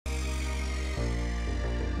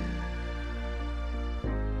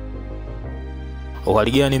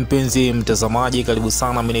Uhaligani mpenzi mtazamaji, karibu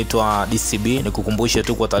sana. Mimi naitwa DCB. Nikukumbushe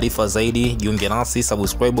tu kwa taarifa zaidi, jiunge nasi,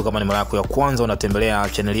 subscribe kama ni mara yako ya kwanza unatembelea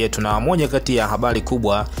channel yetu. Na moja kati ya habari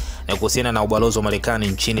kubwa ni kuhusiana na ubalozi wa Marekani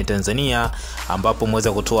nchini Tanzania, ambapo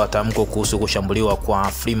umeweza kutoa tamko kuhusu kushambuliwa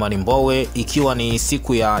kwa MBOWE, ikiwa ni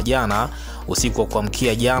siku ya jana. Usiku wa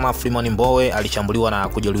kuamkia jana, MBOWE alishambuliwa na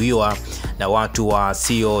kujeruhiwa na watu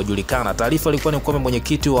wasiojulikana. Taarifa ilikuwa ni kwamba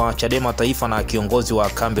mwenyekiti wa Chadema Taifa na kiongozi wa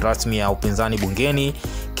kambi rasmi ya upinzani bungeni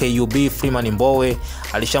KUB MBOWE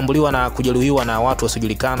alishambuliwa na kujeruhiwa na watu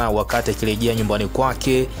wasiojulikana wakati akirejea nyumbani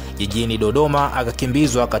kwake jijini Dodoma.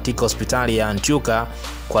 Akakimbizwa katika hospitali ya Ntyuka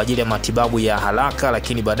kwa ajili ya matibabu ya haraka,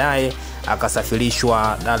 lakini baadaye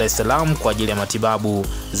akasafirishwa Dar es Salaam kwa ajili ya matibabu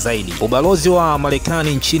zaidi. Ubalozi wa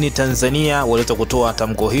Marekani nchini Tanzania waliweza kutoa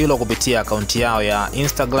tamko hilo kupitia akaunti yao ya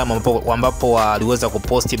Instagram, ambapo waliweza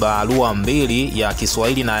kuposti barua mbili, ya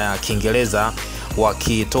Kiswahili na ya Kiingereza,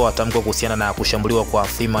 wakitoa tamko kuhusiana na kushambuliwa kwa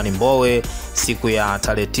MBOWE siku ya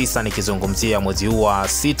tarehe 9, nikizungumzia mwezi huu wa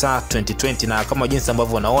 6 2020. Na kama jinsi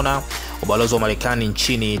ambavyo unaona, ubalozi wa Marekani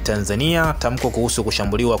nchini Tanzania, tamko kuhusu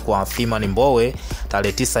kushambuliwa kwa MBOWE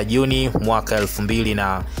tarehe 9 Juni mwaka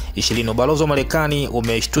 2020. Ubalozi wa Marekani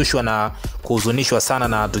umeshtushwa na kuhuzunishwa sana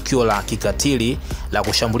na tukio la kikatili la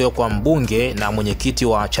kushambuliwa kwa mbunge na mwenyekiti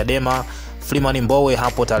wa Chadema MBOWE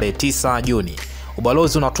hapo tarehe 9 Juni.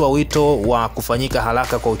 Ubalozi unatoa wito wa kufanyika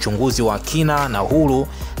haraka kwa uchunguzi wa kina na huru,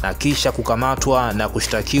 na kisha kukamatwa na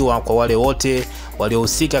kushtakiwa kwa wale wote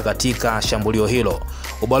waliohusika katika shambulio hilo.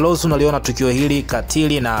 Ubalozi unaliona tukio hili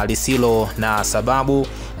katili na lisilo na sababu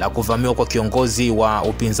la kuvamiwa kwa kiongozi wa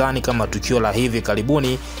upinzani kama tukio la hivi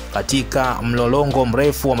karibuni katika mlolongo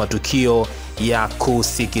mrefu wa matukio ya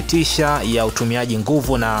kusikitisha ya utumiaji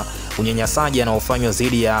nguvu na unyanyasaji yanayofanywa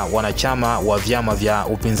dhidi ya wanachama wa vyama vya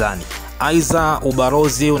upinzani. Aidha,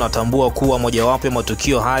 ubalozi unatambua kuwa mojawapo ya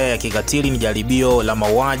matukio haya ya kikatili ni jaribio la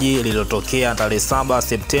mauaji lililotokea tarehe 7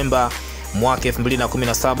 Septemba mwaka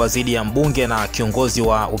 2017 dhidi ya mbunge na kiongozi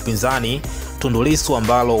wa upinzani Tundu Lissu,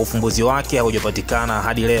 ambalo ufumbuzi wake haujapatikana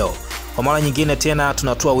hadi leo. Kwa mara nyingine tena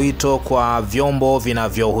tunatoa wito kwa vyombo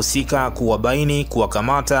vinavyohusika kuwabaini,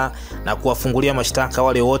 kuwakamata na kuwafungulia mashtaka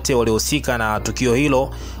wale wote waliohusika na tukio hilo.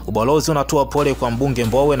 Ubalozi unatoa pole kwa mbunge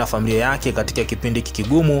MBOWE na familia yake katika kipindi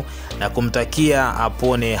kigumu na kumtakia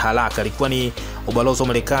apone haraka. Ilikuwa ni ubalozi wa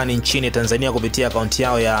Marekani nchini Tanzania kupitia akaunti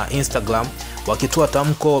yao ya Instagram wakitoa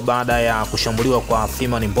tamko baada ya kushambuliwa kwa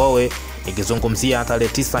MBOWE, ikizungumzia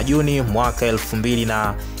tarehe 9 Juni mwaka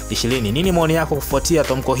 2020. Nini maoni yako kufuatia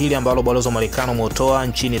tamko hili ambalo ubalozi wa Marekani umetoa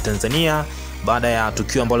nchini Tanzania baada ya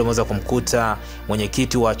tukio ambalo limeweza kumkuta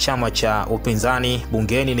mwenyekiti wa chama cha upinzani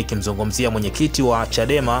bungeni, nikimzungumzia mwenyekiti wa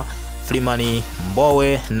Chadema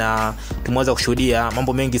MBOWE? Na tumeweza kushuhudia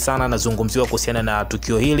mambo mengi sana yanazungumziwa kuhusiana na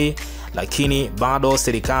tukio hili, lakini bado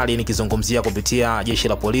serikali, nikizungumzia kupitia jeshi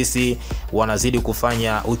la polisi, wanazidi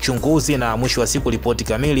kufanya uchunguzi, na mwisho wa siku ripoti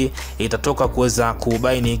kamili itatoka kuweza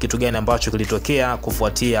kubaini kitu gani ambacho kilitokea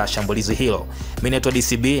kufuatia shambulizi hilo. Mimi naitwa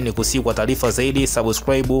DCB, nikusihi kwa taarifa zaidi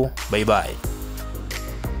subscribe. Bye bye.